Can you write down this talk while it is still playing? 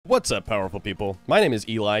What's up, powerful people? My name is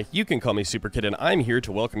Eli, you can call me SuperKid, and I'm here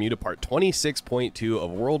to welcome you to part 26.2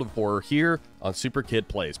 of World of Horror here on SuperKid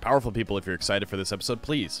Plays. Powerful people, if you're excited for this episode,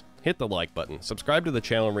 please hit the like button, subscribe to the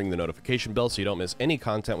channel, and ring the notification bell so you don't miss any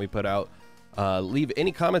content we put out. Leave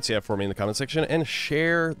any comments you have for me in the comment section, and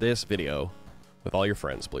share this video with all your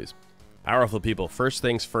friends, please. Powerful people, first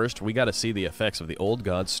things first, we gotta see the effects of the old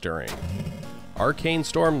god stirring. Arcane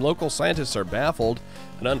storm, local scientists are baffled.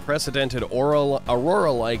 An unprecedented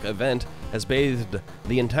aurora-like event has bathed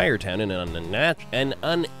the entire town in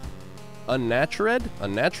an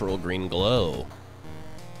unnatural green glow.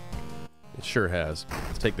 It sure has.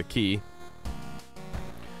 Let's take the key.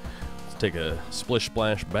 Let's take a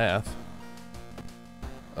splish-splash bath.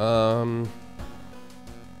 Yeah,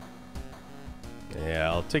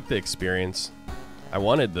 I'll take the experience. I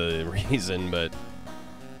wanted the reason, but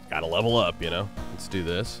gotta level up, you know? Let's do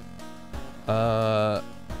this.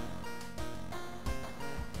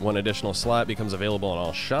 One additional slot becomes available in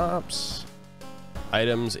all shops.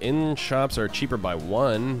 Items in shops are cheaper by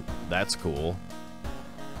 1. That's cool.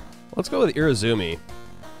 Let's go with Irizumi.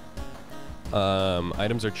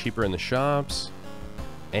 Items are cheaper in the shops.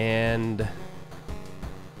 And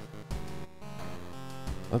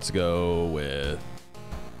let's go with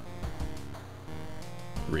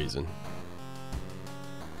reason.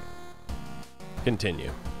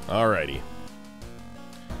 Continue. Alrighty.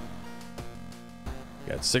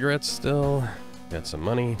 Got cigarettes still. Got some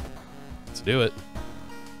money. Let's do it.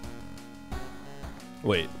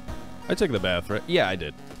 Wait. I took the bath, right? Yeah, I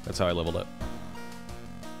did. That's how I leveled up.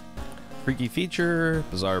 Freaky feature.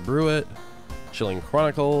 Bizarre Brew-It. Chilling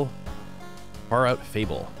Chronicle. Far Out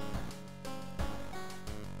Fable.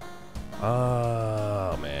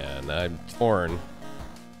 Oh, man. I'm torn.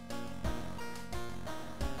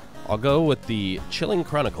 I'll go with the Chilling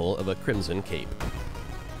Chronicle of a Crimson Cape.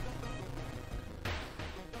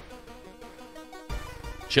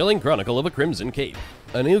 Chilling Chronicle of a Crimson Cape.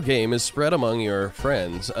 A new game is spread among your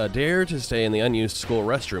friends. A dare to stay in the unused school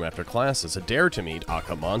restroom after classes. A dare to meet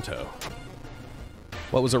AKA MANTO.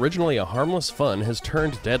 What was originally a harmless fun has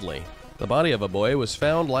turned deadly. The body of a boy was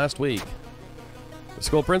found last week. The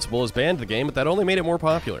school principal has banned the game, but that only made it more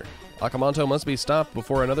popular. AKA MANTO must be stopped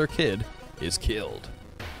before another kid is killed.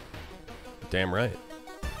 Damn right.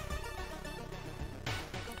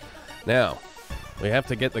 Now, we have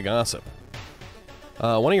to get the gossip.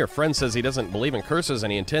 One of your friends says he doesn't believe in curses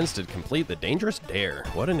and he intends to complete the dangerous dare.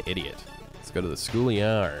 What an idiot. Let's go to the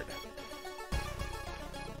schoolyard.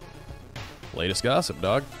 Latest gossip,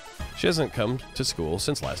 dog. She hasn't come to school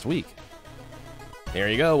since last week. Here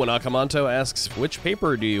you go. When AKA MANTO asks, which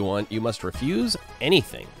paper do you want, you must refuse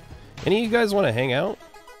anything. Any of you guys want to hang out?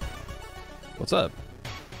 What's up?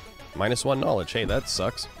 -1 knowledge. Hey, that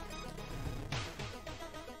sucks.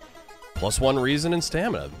 +1 reason and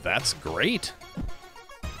stamina. That's great.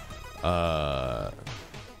 Wow.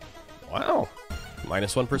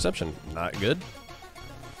 -1 perception. Not good.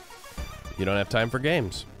 You don't have time for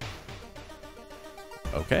games.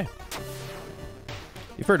 Okay.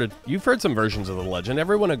 You've heard some versions of the legend.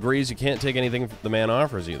 Everyone agrees you can't take anything the man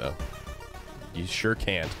offers you, though. You sure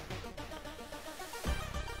can't.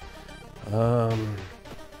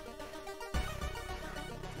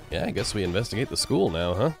 Yeah, I guess we investigate the school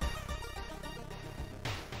now, huh?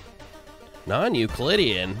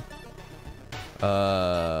 Non-Euclidean?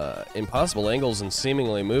 Impossible angles and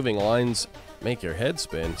seemingly moving lines make your head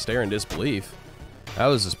spin. Stare in disbelief.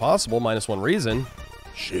 How is this possible? -1 reason.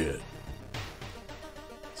 Shit.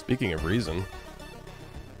 Speaking of reason,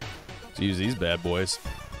 let's use these bad boys.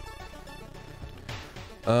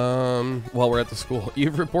 While we're at the school,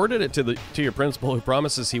 you've reported it to your principal, who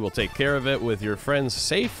promises he will take care of it. With your friends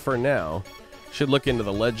safe for now, should look into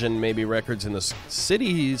the legend. Maybe records in the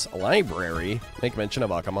city's library make mention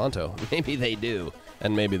of AKA MANTO. Maybe they do,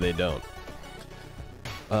 and maybe they don't.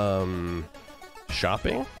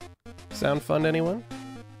 Shopping? Sound fun to anyone?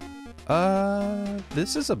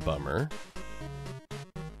 This is a bummer.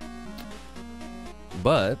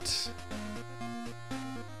 But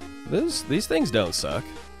these things don't suck.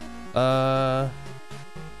 Do I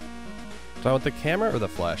want the camera or the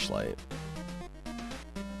flashlight?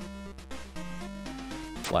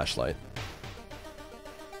 Flashlight.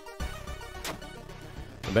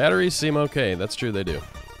 The batteries seem okay. That's true, they do.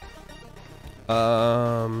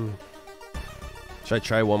 Should I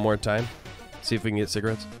try one more time? See if we can get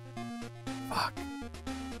cigarettes? Fuck.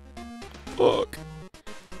 Fuck.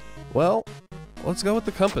 Well, let's go with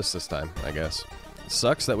the compass this time, I guess. It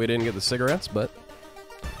sucks that we didn't get the cigarettes, but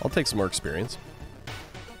I'll take some more experience.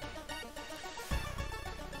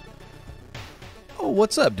 Oh,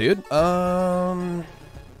 what's up, dude?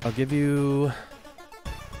 I'll give you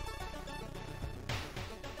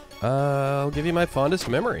I'll give you my fondest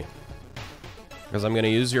memory. Because I'm going to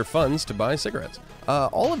use your funds to buy cigarettes.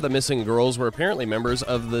 All of the missing girls were apparently members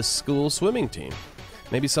of the school swimming team.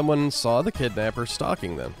 Maybe someone saw the kidnapper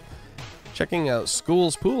stalking them. Checking out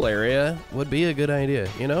school's pool area would be a good idea.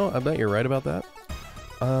 You know, I bet you're right about that.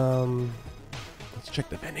 Let's check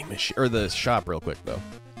the vending machine, or the shop real quick, though.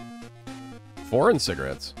 Foreign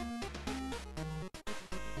cigarettes.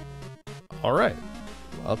 All right,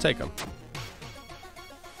 I'll take them.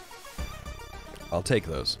 I'll take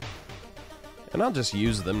those. And I'll just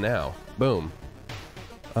use them now. Boom.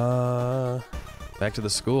 Back to the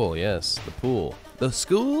school, yes, the pool. The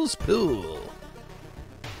school's pool.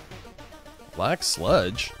 Black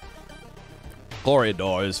sludge.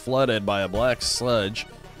 Corridor is flooded by a black sludge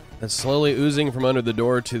that's slowly oozing from under the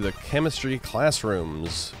door to the chemistry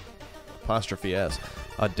classrooms. Apostrophe S.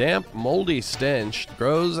 A damp, moldy stench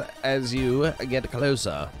grows as you get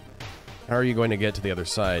closer. How are you going to get to the other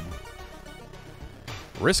side?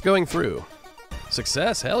 Risk going through.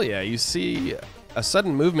 Success, hell yeah. You see a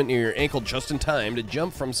sudden movement near your ankle just in time to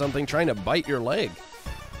jump from something trying to bite your leg.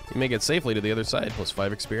 You make it safely to the other side, plus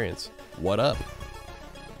 5 experience. What up?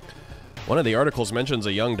 One of the articles mentions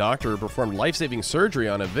a young doctor who performed life-saving surgery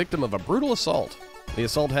on a victim of a brutal assault. The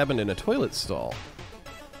assault happened in a toilet stall.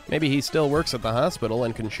 Maybe he still works at the hospital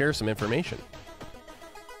and can share some information.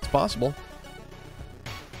 It's possible.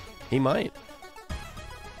 He might.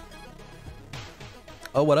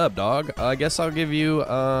 Oh, what up, dog? I guess I'll give you,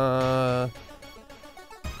 I'll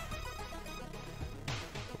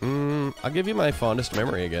give you my fondest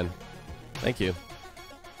memory again. Thank you.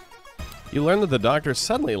 You learn that the doctor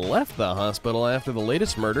suddenly left the hospital after the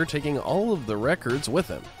latest murder, taking all of the records with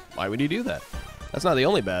him. Why would he do that? That's not the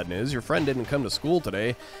only bad news. Your friend didn't come to school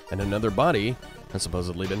today, and another body has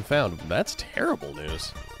supposedly been found. That's terrible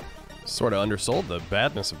news. Sort of undersold the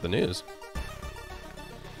badness of the news.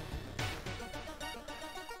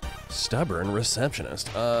 Stubborn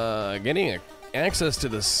receptionist. Getting access to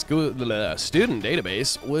the student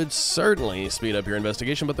database would certainly speed up your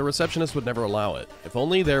investigation, but the receptionist would never allow it. If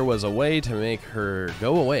only there was a way to make her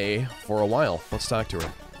go away for a while. Let's talk to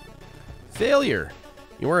her. Failure.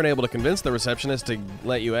 You weren't able to convince the receptionist to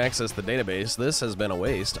let you access the database. This has been a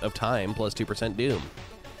waste of time plus 2% doom.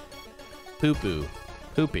 Poo-poo.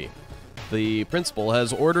 Poopy. The principal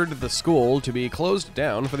has ordered the school to be closed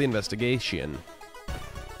down for the investigation.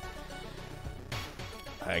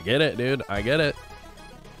 I get it, dude. I get it.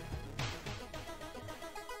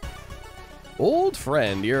 Old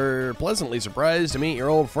friend. You're pleasantly surprised to meet your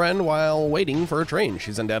old friend while waiting for a train.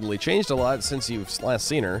 She's undoubtedly changed a lot since you've last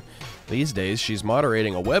seen her. These days, she's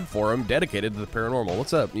moderating a web forum dedicated to the paranormal.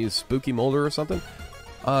 What's up, you spooky molder or something?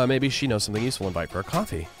 Maybe she knows something useful. Invite for a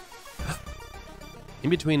coffee. In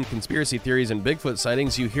between conspiracy theories and Bigfoot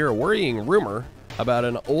sightings, you hear a worrying rumor about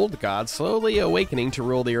an old god slowly awakening to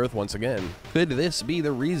rule the earth once again. Could this be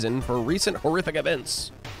the reason for recent horrific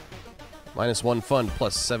events? -1 fund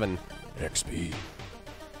plus 7 XP.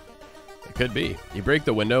 It could be. You break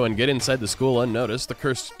the window and get inside the school unnoticed. The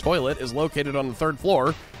cursed toilet is located on the 3rd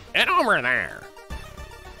floor. Get over there!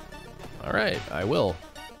 Alright, I will.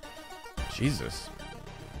 Jesus.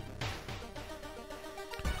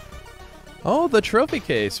 Oh, the trophy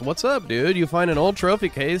case. What's up, dude? You find an old trophy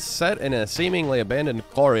case set in a seemingly abandoned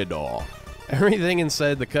corridor. Everything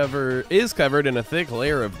inside the cover is covered in a thick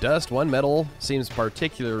layer of dust. One metal seems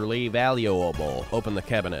particularly valuable. Open the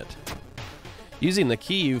cabinet. Using the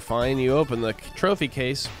key you find, you open the trophy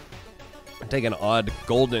case and take an odd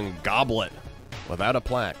golden goblet without a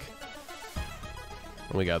plaque.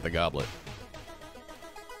 And we got the goblet.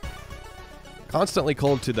 Constantly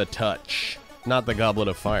cold to the touch. Not the goblet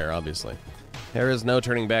of fire, obviously. There is no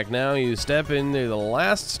turning back now. You step into the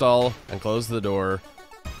last stall and close the door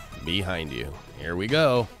behind you. Here we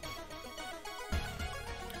go.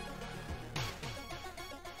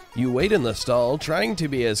 You wait in the stall, trying to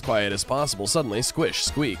be as quiet as possible. Suddenly, squish,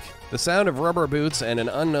 squeak. The sound of rubber boots and an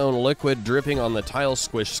unknown liquid dripping on the tile.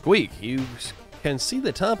 Squish, squeak. You can see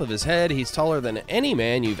the top of his head. He's taller than any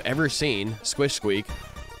man you've ever seen. Squish, squeak.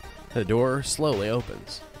 The door slowly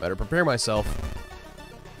opens. Better prepare myself.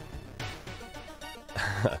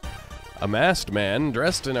 A masked man,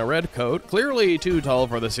 dressed in a red coat, clearly too tall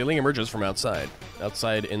for the ceiling, emerges from outside.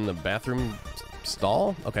 Outside in the bathroom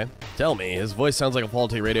stall? Okay. Tell me, his voice sounds like a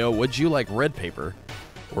faulty radio. Would you like red paper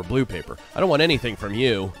or blue paper? I don't want anything from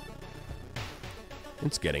you.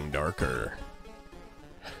 It's getting darker.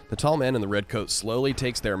 The tall man in the red coat slowly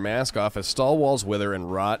takes their mask off as stall walls wither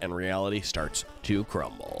and rot and reality starts to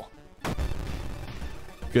crumble.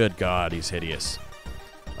 Good God, he's hideous.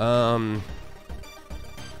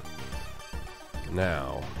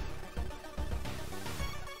 Now.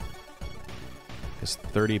 is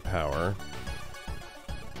 30 power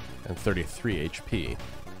and 33 HP.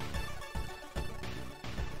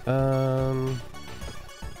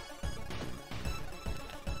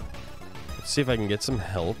 Let's see if I can get some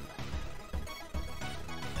help.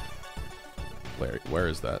 Where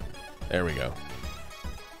is that? There we go.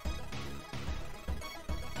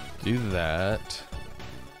 Do that.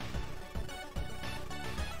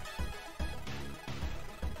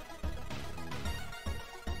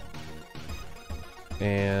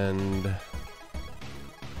 And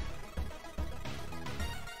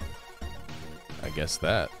I guess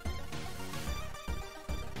that.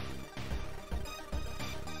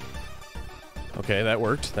 Okay, that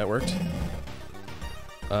worked. That worked.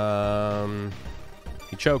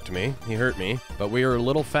 He choked me. He hurt me. But we are a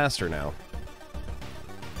little faster now.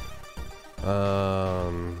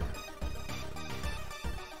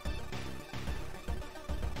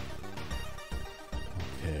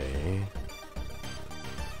 Okay.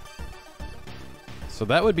 So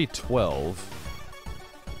that would be 12.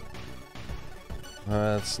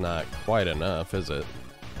 That's not quite enough, is it?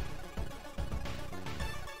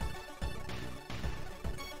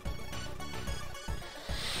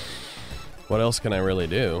 What else can I really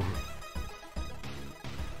do?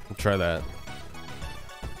 I'll try that.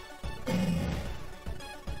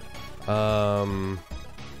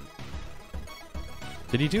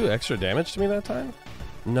 Did he do extra damage to me that time?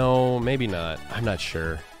 No, maybe not. I'm not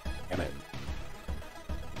sure. Damn it.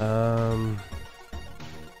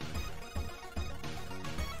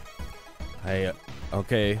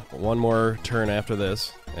 Okay, one more turn after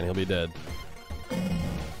this, and he'll be dead.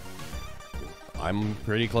 I'm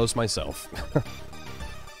pretty close myself.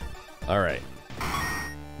 Alright.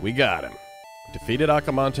 We got him. Defeated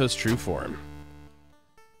Akamanto's true form.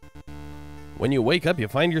 When you wake up, you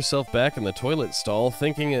find yourself back in the toilet stall,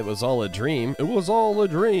 thinking it was all a dream. It was all a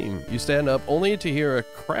dream. You stand up only to hear a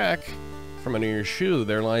crack from under your shoe.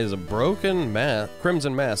 There lies a broken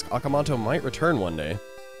crimson mask. Akamanto might return one day.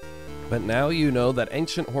 But now you know that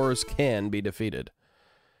ancient horrors can be defeated.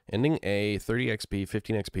 Ending A, 30 XP,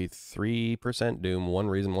 15 XP, 3% doom, 1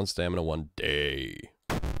 reason, 1 stamina, 1 day.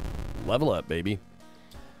 Level up, baby.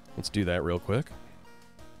 Let's do that real quick.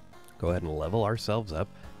 Go ahead and level ourselves up.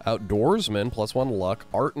 Outdoorsman, +1 luck.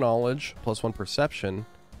 Art knowledge, +1 perception.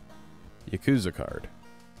 Yakuza card.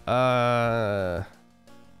 I'd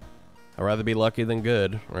rather be lucky than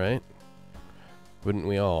good, right? Wouldn't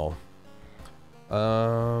we all?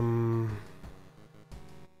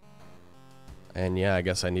 And yeah, I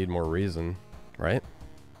guess I need more reason, right?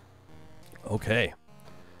 Okay.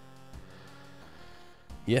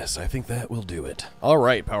 Yes, I think that will do it. All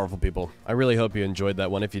right, powerful people. I really hope you enjoyed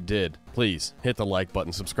that one. If you did, please hit the like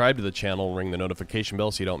button, subscribe to the channel, ring the notification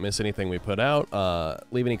bell so you don't miss anything we put out.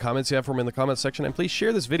 Leave any comments you have for me in the comments section, and please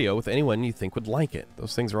share this video with anyone you think would like it.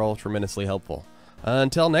 Those things are all tremendously helpful.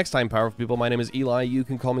 Until next time, powerful people, my name is Eli. You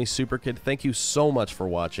can call me SuperKid. Thank you so much for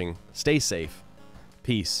watching. Stay safe.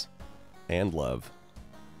 Peace and love.